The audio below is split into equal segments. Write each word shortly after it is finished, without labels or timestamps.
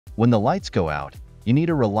When the lights go out, you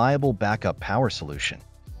need a reliable backup power solution.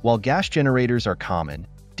 While gas generators are common,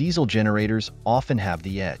 diesel generators often have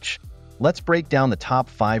the edge. Let's break down the top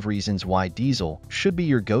 5 reasons why diesel should be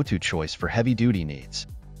your go-to choice for heavy-duty needs.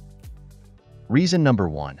 Reason number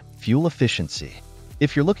 1, fuel efficiency.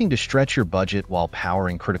 If you're looking to stretch your budget while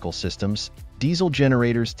powering critical systems, diesel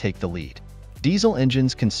generators take the lead. Diesel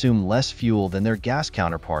engines consume less fuel than their gas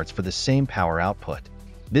counterparts for the same power output.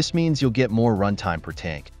 This means you'll get more runtime per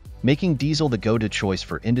tank, making diesel the go-to choice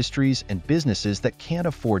for industries and businesses that can't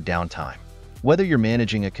afford downtime. Whether you're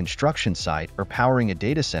managing a construction site or powering a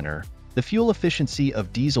data center, the fuel efficiency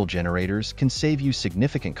of diesel generators can save you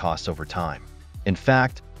significant costs over time. In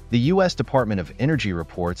fact, the U.S. Department of Energy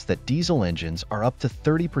reports that diesel engines are up to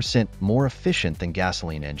 30% more efficient than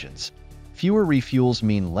gasoline engines. Fewer refuels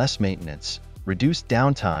mean less maintenance, reduced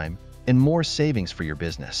downtime, and more savings for your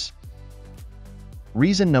business.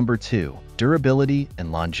 Reason number 2, durability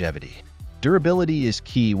and longevity. Durability is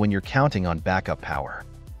key when you're counting on backup power.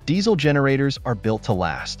 Diesel generators are built to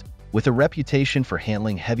last, with a reputation for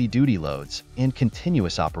handling heavy-duty loads and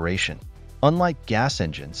continuous operation. Unlike gas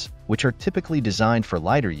engines, which are typically designed for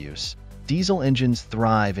lighter use, diesel engines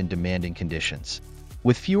thrive in demanding conditions.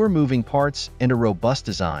 With fewer moving parts and a robust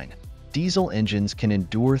design, diesel engines can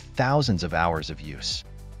endure thousands of hours of use.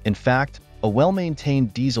 In fact, a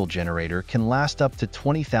well-maintained diesel generator can last up to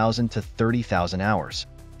 20,000 to 30,000 hours,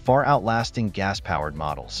 far outlasting gas-powered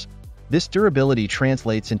models. This durability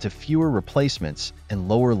translates into fewer replacements and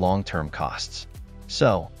lower long-term costs.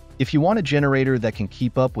 So, if you want a generator that can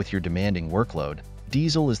keep up with your demanding workload,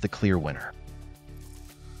 diesel is the clear winner.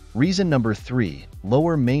 Reason number 3,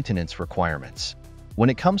 lower maintenance requirements. When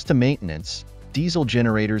it comes to maintenance, diesel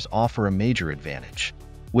generators offer a major advantage.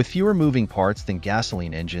 With fewer moving parts than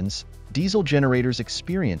gasoline engines, diesel generators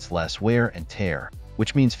experience less wear and tear,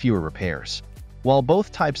 which means fewer repairs. While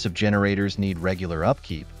both types of generators need regular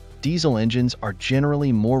upkeep, diesel engines are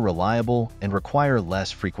generally more reliable and require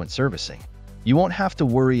less frequent servicing. You won't have to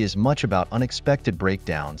worry as much about unexpected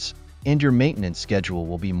breakdowns, and your maintenance schedule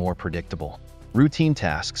will be more predictable. Routine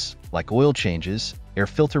tasks, like oil changes, air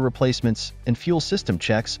filter replacements, and fuel system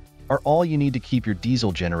checks, are all you need to keep your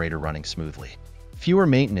diesel generator running smoothly. Fewer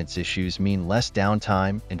maintenance issues mean less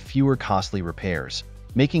downtime and fewer costly repairs,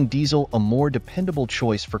 making diesel a more dependable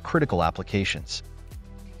choice for critical applications.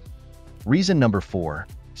 Reason number 4,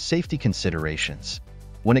 safety considerations.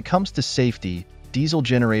 When it comes to safety, diesel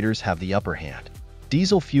generators have the upper hand.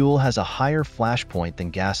 Diesel fuel has a higher flash point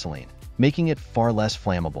than gasoline, making it far less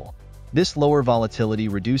flammable. This lower volatility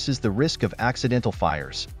reduces the risk of accidental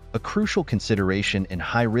fires, a crucial consideration in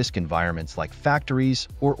high-risk environments like factories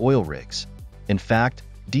or oil rigs. In fact,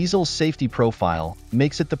 diesel's safety profile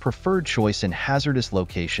makes it the preferred choice in hazardous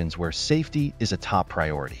locations where safety is a top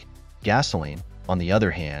priority. Gasoline, on the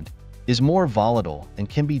other hand, is more volatile and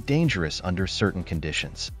can be dangerous under certain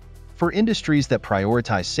conditions. For industries that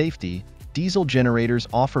prioritize safety, diesel generators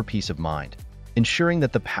offer peace of mind, ensuring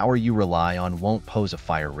that the power you rely on won't pose a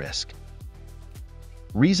fire risk.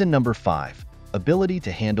 Reason number 5, ability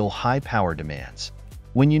to handle high power demands.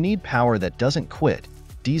 When you need power that doesn't quit,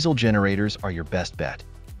 diesel generators are your best bet.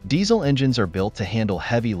 Diesel engines are built to handle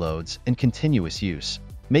heavy loads and continuous use,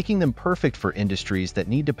 making them perfect for industries that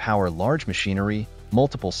need to power large machinery,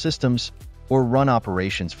 multiple systems, or run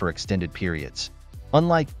operations for extended periods.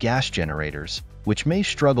 Unlike gas generators, which may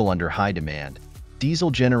struggle under high demand,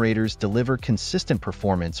 diesel generators deliver consistent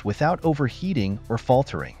performance without overheating or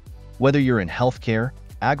faltering. Whether you're in healthcare,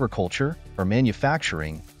 agriculture, or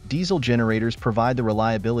manufacturing, diesel generators provide the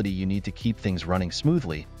reliability you need to keep things running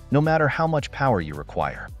smoothly, no matter how much power you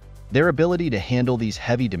require. Their ability to handle these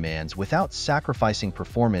heavy demands without sacrificing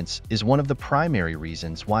performance is one of the primary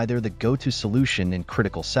reasons why they're the go-to solution in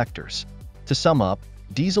critical sectors. To sum up,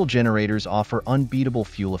 diesel generators offer unbeatable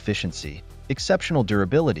fuel efficiency, exceptional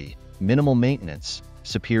durability, minimal maintenance,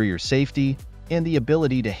 superior safety, and the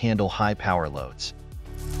ability to handle high power loads.